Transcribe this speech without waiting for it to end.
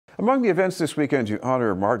Among the events this weekend to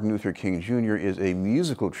honor Martin Luther King Jr. is a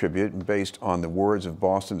musical tribute based on the words of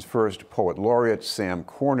Boston's first Poet Laureate, Sam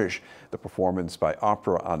Cornish. The performance by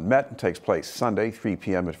opera unMet takes place Sunday, 3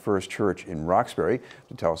 p.m. at First Church in Roxbury.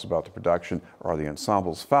 To tell us about the production are the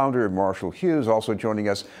ensemble's founder, Marshall Hughes, also joining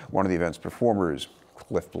us, one of the event's performers,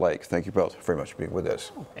 Cliff Blake. Thank you both very much for being with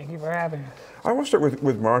us. Thank you for having us. I want to start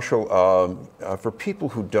with Marshall. For people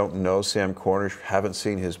who don't know Sam Cornish, haven't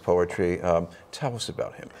seen his poetry, tell us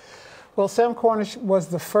about him. Well, Sam Cornish was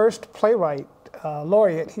the first playwright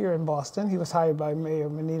laureate here in Boston. He was hired by Mayor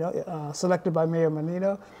Menino, selected by Mayor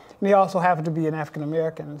Menino, and he also happened to be an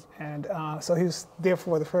African-American, and so he was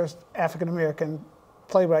therefore the first African-American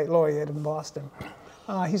playwright laureate in Boston.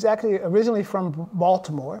 He's actually originally from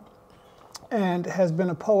Baltimore, and has been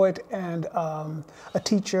a poet and a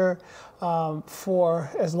teacher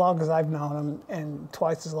for as long as I've known him, and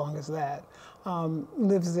twice as long as that.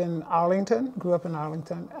 Lives in Arlington, grew up in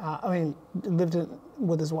Arlington. Lived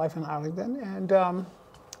with his wife in Arlington, and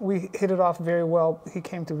we hit it off very well. He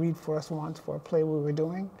came to read for us once for a play we were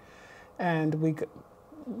doing, and we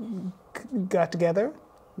got together.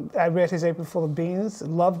 I read his April Full of Beans,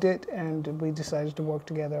 loved it, and we decided to work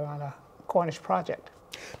together on a Cornish project.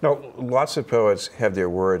 Now, lots of poets have their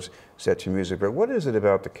words set to music, but what is it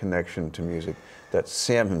about the connection to music that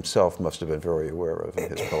Sam himself must have been very aware of in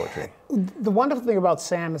his poetry? The wonderful thing about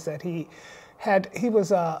Sam is that he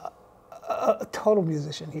was a total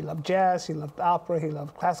musician. He loved jazz, he loved opera, he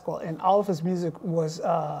loved classical, and all of his music was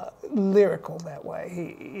lyrical that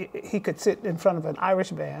way. He could sit in front of an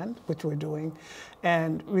Irish band, which we're doing,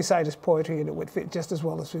 and recite his poetry, and it would fit just as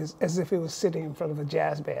well as if he was sitting in front of a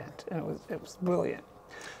jazz band, and it was brilliant.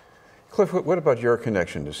 Cliff, what about your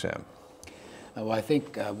connection to Sam? Well, I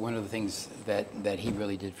think one of the things that he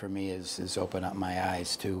really did for me is open up my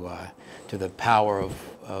eyes to the power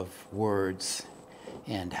of words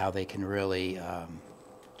and how they can really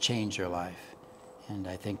change your life. And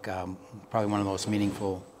I think probably one of the most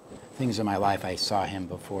meaningful things in my life, I saw him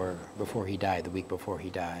before he died, the week before he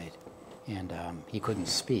died, and he couldn't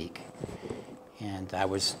speak. And I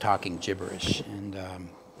was talking gibberish and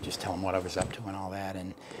just telling him what I was up to and all that.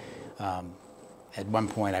 And at one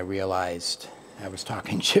point I realized I was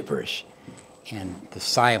talking gibberish, and the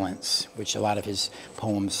silence, which a lot of his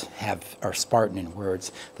poems are Spartan in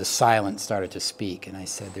words, the silence started to speak, and I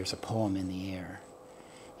said, there's a poem in the air.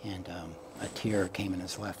 And a tear came in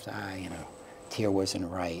his left eye, and a tear was in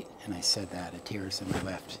right, and I said that, a tear is in my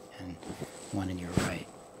left and one in your right.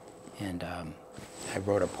 And I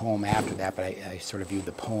wrote a poem after that, but I sort of viewed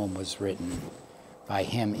the poem was written by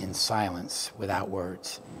him in silence, without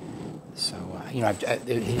words. So,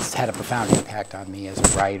 it's had a profound impact on me as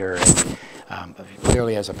a writer. And,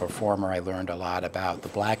 clearly, as a performer, I learned a lot about the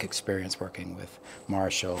black experience working with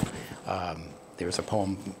Marshall. There was a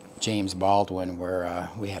poem, James Baldwin, where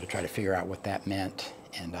we had to try to figure out what that meant.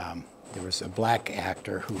 And there was a black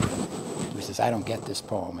actor who says, I don't get this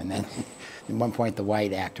poem. And then at one point, the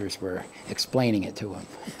white actors were explaining it to him.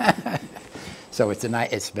 So it's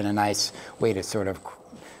been a nice way to sort of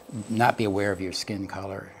not be aware of your skin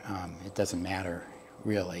color. It doesn't matter,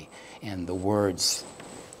 really. And the words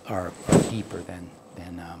are deeper than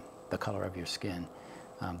the color of your skin.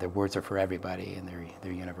 The words are for everybody, and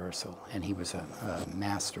they're universal. And he was a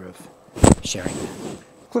master of sharing that.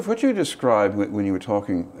 Cliff, what you described when you were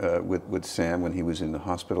talking with Sam when he was in the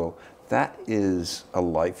hospital, that is a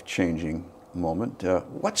life-changing moment.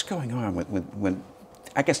 What's going on when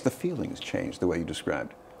I guess the feelings changed the way you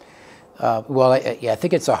described? Well, I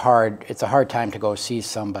think it's a hard time to go see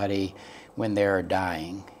somebody when they're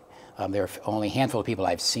dying. There are only a handful of people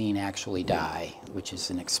I've seen actually die, which is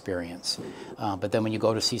an experience. But then when you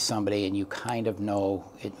go to see somebody and you kind of know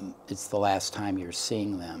it's the last time you're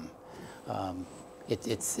seeing them,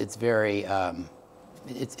 it's very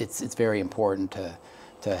important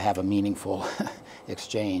to have a meaningful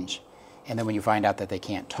exchange. And then when you find out that they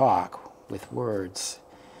can't talk with words,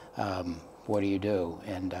 what do you do?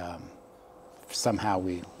 And somehow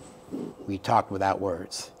we talked without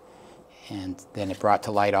words. And then it brought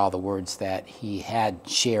to light all the words that he had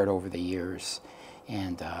shared over the years.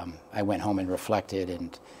 And I went home and reflected,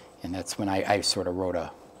 and that's when I sort of wrote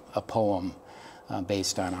a poem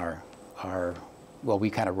based on well,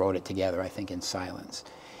 we kind of wrote it together, I think, in silence.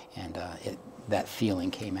 And that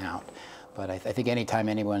feeling came out. But I think anytime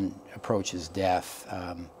anyone approaches death,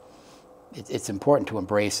 it's important to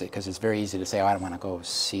embrace it, because it's very easy to say, oh, I don't want to go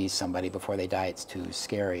see somebody before they die, it's too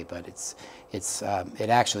scary. But it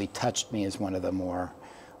actually touched me as one of the more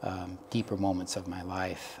deeper moments of my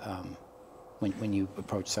life. when you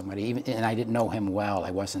approach somebody. And I didn't know him well.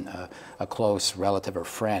 I wasn't a close relative or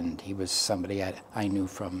friend. He was somebody I knew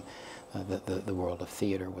from the world of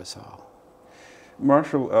theater was all.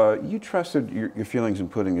 Marshall, you trusted your feelings in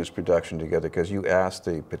putting this production together because you asked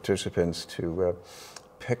the participants to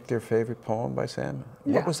pick their favorite poem by Sam.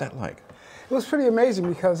 Yeah. What was that like? It was pretty amazing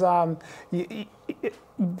because the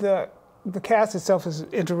cast itself is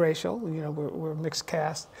interracial. You know, we're a mixed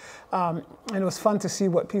cast, and it was fun to see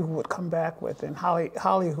what people would come back with. And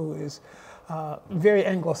Holly, who is very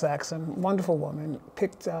Anglo-Saxon, wonderful woman,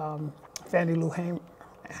 picked Fannie Lou Hamer,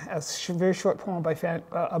 a very short poem by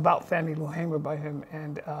about Fannie Lou Hamer by him,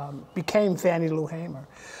 and became Fannie Lou Hamer.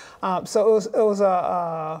 So it was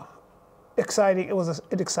an exciting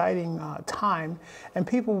time, and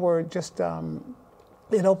people were just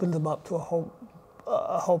it opened them up to a whole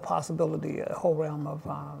possibility, a whole realm of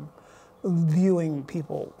viewing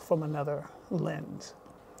people from another lens.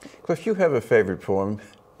 Cliff, you have a favorite poem,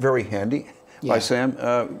 very handy, by Sam.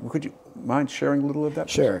 Could you mind sharing a little of that?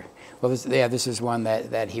 Sure. Well, this is one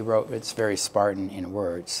that he wrote. It's very Spartan in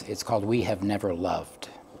words. It's called "We Have Never Loved."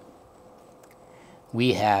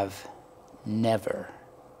 We have never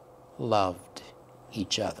loved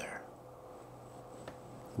each other.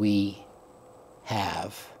 We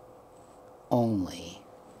have only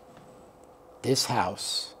this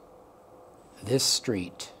house, this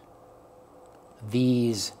street,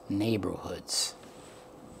 these neighborhoods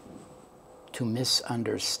to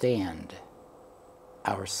misunderstand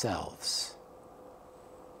ourselves.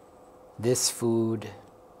 This food,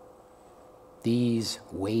 these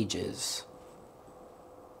wages,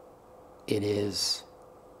 it is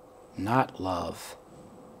not love,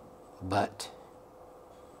 but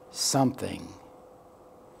something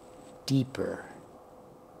deeper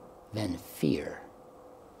than fear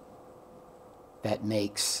that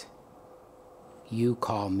makes you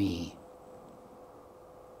call me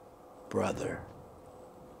brother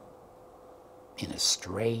in a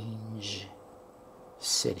strange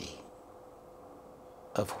city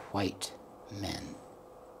of white men.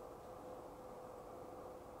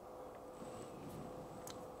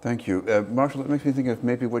 Thank you. Marshall, it makes me think of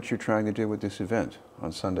maybe what you're trying to do with this event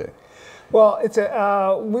on Sunday. Well, it's there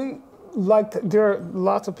are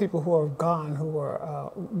lots of people who are gone who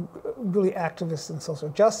are really activists in social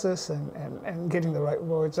justice and getting the right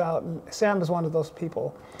words out. And Sam is one of those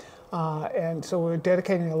people. And so we're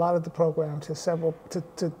dedicating a lot of the program to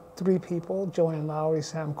three people: Joanne Lowry,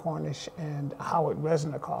 Sam Cornish, and Howard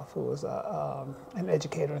Resnikoff, who was an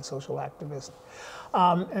educator and social activist.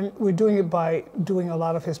 And we're doing it by doing a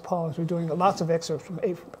lot of his poems. We're doing lots of excerpts from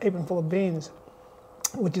Apron Full of Beans,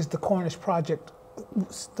 which is the Cornish project,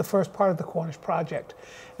 the first part of the Cornish project.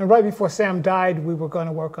 And right before Sam died, we were going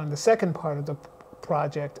to work on the second part of the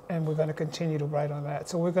project, and we're going to continue to write on that.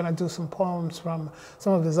 So we're going to do some poems from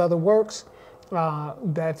some of his other works.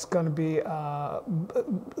 That's going to be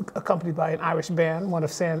accompanied by an Irish band, one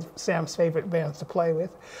of Sam's favorite bands to play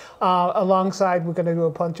with. Alongside, we're going to do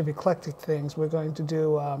a bunch of eclectic things. We're going to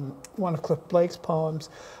do one of Cliff Blake's poems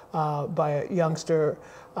by a youngster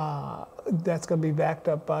that's going to be backed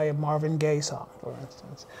up by a Marvin Gaye song, for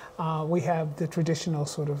instance. We have the traditional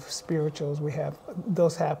sort of spirituals. We have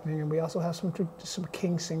those happening, and we also have some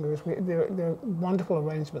king singers. They're wonderful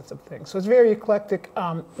arrangements of things. So it's very eclectic,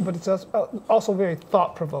 but it's also very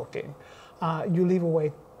thought-provoking. You leave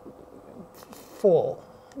away full.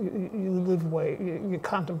 You leave away, you're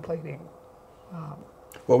contemplating.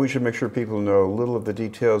 Well, we should make sure people know a little of the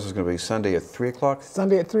details. It's going to be Sunday at 3 o'clock?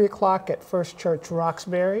 Sunday at 3 o'clock at First Church,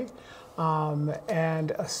 Roxbury.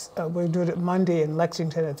 And we're doing it Monday in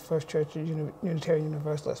Lexington at First Church Unitarian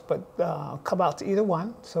Universalist. But come out to either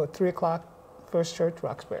one. So at 3 o'clock, First Church,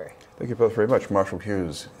 Roxbury. Thank you both very much, Marshall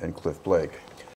Hughes and Cliff Blake.